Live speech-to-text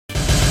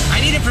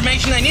need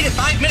information. I need it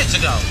 5 minutes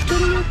ago.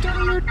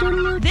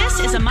 This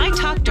is a My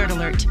Talk Dirt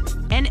Alert,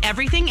 an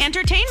everything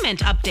entertainment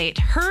update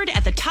heard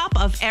at the top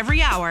of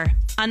every hour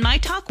on My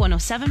Talk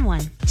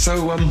 107.1.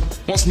 So,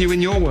 what's new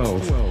in your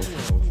world?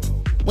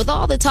 With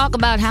all the talk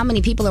about how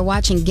many people are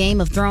watching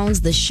Game of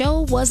Thrones, the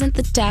show wasn't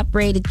the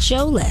top-rated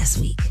show last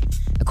week.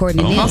 According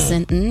to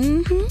Nielsen,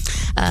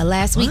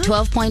 last week,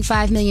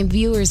 12.5 million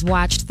viewers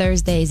watched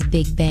Thursday's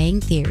Big Bang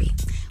Theory,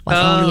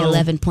 while only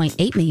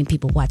 11.8 million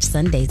people watched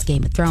Sunday's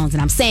Game of Thrones.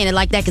 And I'm saying it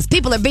like that because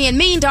people are being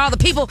mean to all the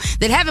people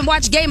that haven't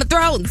watched Game of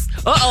Thrones.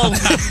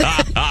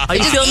 Are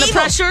you feeling the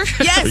pressure?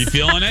 Yes. Are you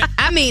feeling it?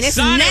 I mean, it's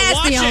Son, nasty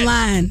watch it.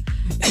 online.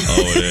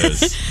 Oh, it is.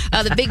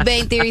 The Big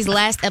Bang Theory's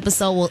last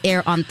episode will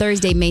air on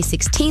Thursday, May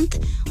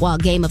 16th, while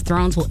Game of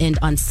Thrones will end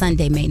on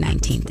Sunday, May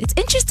 19th. It's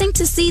interesting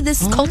to see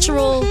this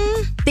cultural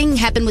thing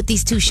happen with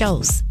these two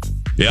shows.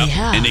 Yep.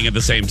 Yeah, ending at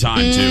the same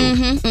time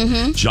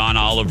too. John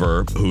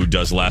Oliver, who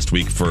does Last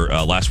Week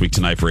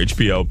Tonight for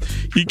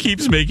HBO, he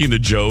keeps making the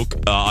joke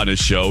on his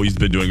show. He's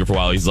been doing it for a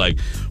while. He's like,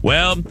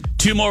 "Well,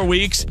 2 more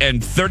weeks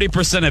and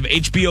 30% of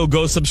HBO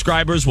Go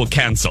subscribers will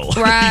cancel."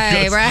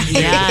 Right, right.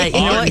 Yeah,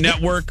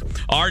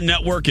 our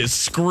network is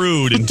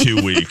screwed in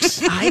 2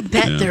 weeks. I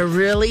bet they're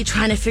really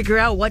trying to figure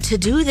out what to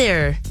do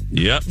there.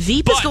 Yep.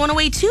 Veep is going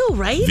away too,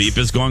 right? Veep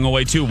is going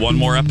away too. One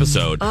more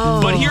episode.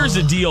 But here's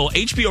the deal.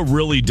 HBO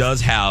really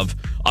does have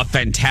a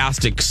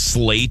fantastic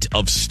slate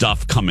of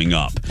stuff coming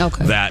up.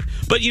 Okay.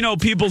 But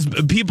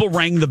people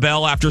rang the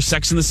bell after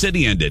Sex and the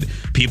City ended.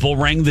 People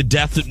rang the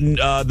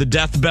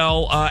death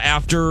bell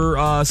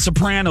after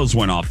Sopranos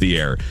went off the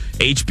air.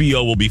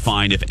 HBO will be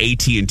fine if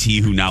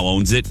AT&T, who now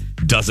owns it,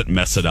 doesn't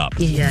mess it up.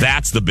 Yeah.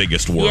 That's the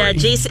biggest worry. Yeah,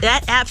 Jason,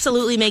 that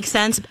absolutely makes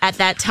sense. At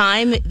that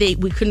time,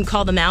 we couldn't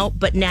call them out,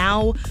 but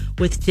now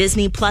with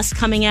Disney Plus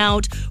coming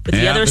out, with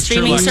the other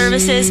streaming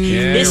services,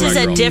 this is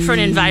a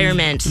different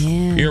environment.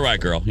 Yeah. You're right,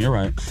 girl. You're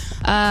right.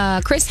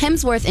 Chris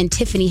Hemsworth and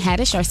Tiffany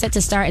Haddish are set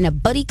to star in a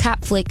buddy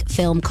cop flick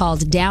film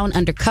called Down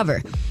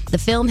Undercover. The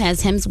film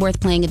has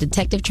Hemsworth playing a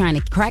detective trying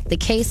to crack the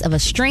case of a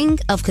string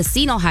of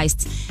casino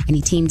heists, and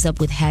he teams up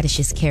with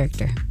Haddish's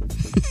character.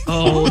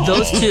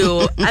 Those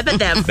two. I bet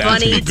that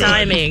funny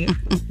timing.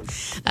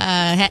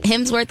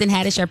 Hemsworth and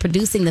Haddish are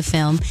producing the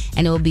film,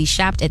 and it will be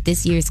shopped at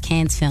this year's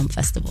Cannes Film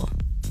Festival.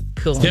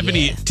 Cool.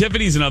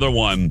 Tiffany's another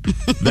one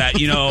that,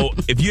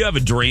 if you have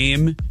a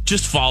dream,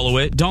 just follow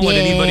it. Don't let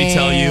anybody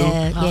tell you.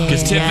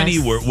 Because Tiffany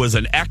was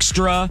an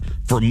extra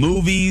for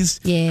movies.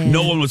 Yeah.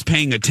 No one was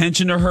paying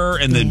attention to her,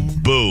 and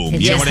then boom.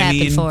 It you know just what I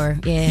mean? For her.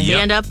 Yeah. Yep.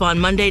 Stand up on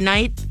Monday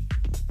night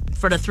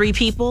for the 3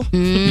 people.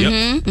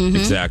 Yep,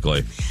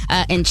 exactly.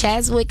 And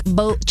Chadwick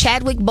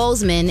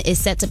Boseman is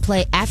set to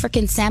play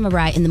African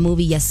samurai in the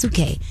movie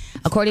Yasuke.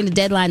 According to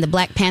Deadline, the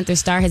Black Panther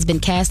star has been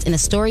cast in a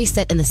story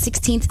set in the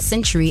 16th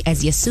century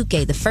as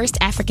Yasuke, the first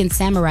African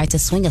samurai to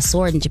swing a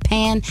sword in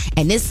Japan.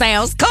 And this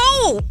sounds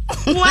cool.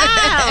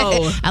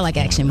 Wow. I like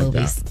action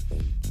movies.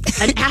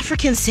 An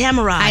African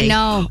samurai. I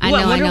know. I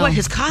wonder what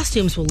his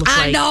costumes will look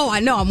like. I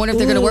know. I wonder if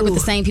they're going to work with the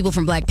same people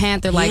from Black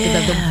Panther. Like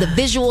the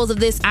visuals of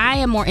this. I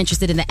am more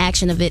interested in the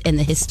action of it and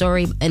the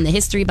history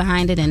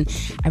behind it. And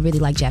I really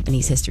like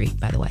Japanese history,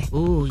 by the way.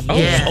 Ooh,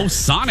 yeah. Oh,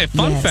 Sonic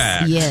fun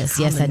fact. Yes,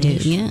 I do.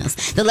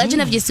 Yes. The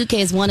legend of Yasuke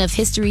is one of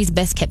history's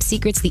best kept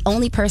secrets. The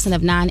only person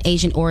of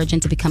non-Asian origin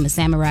to become a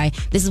samurai.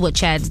 This is what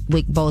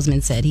Chadwick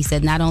Boseman said. He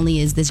said, "Not only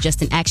is this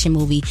just an action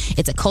movie,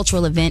 it's a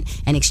cultural event,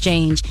 an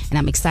exchange, and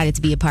I'm excited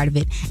to be a part of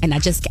it. And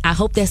I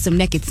hope there's some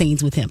naked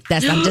scenes with him.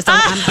 That's all I'm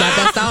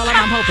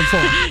hoping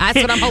for.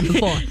 That's what I'm hoping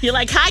for." You're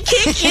like, high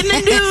kick in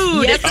the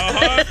nude. Yes.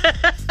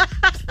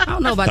 I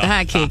don't know about the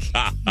high kick.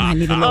 I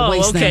need a little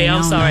waist. Okay,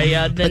 I'm sorry.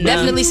 But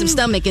definitely some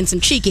stomach and some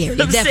cheek area.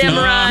 Definitely.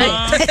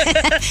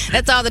 Samurai.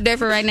 That's all the dirt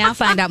for right now.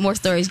 Find out more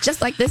stories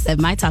just like this at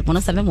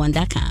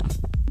mytalk1071.com.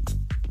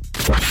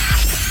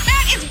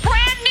 That is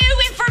brand new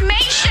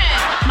information.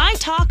 My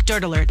Talk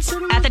Dirt Alerts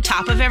at the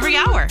top of every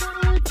hour.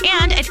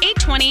 And at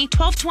 8:20,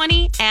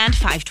 12:20, and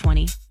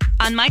 5:20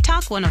 on My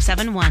Talk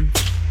 107.1.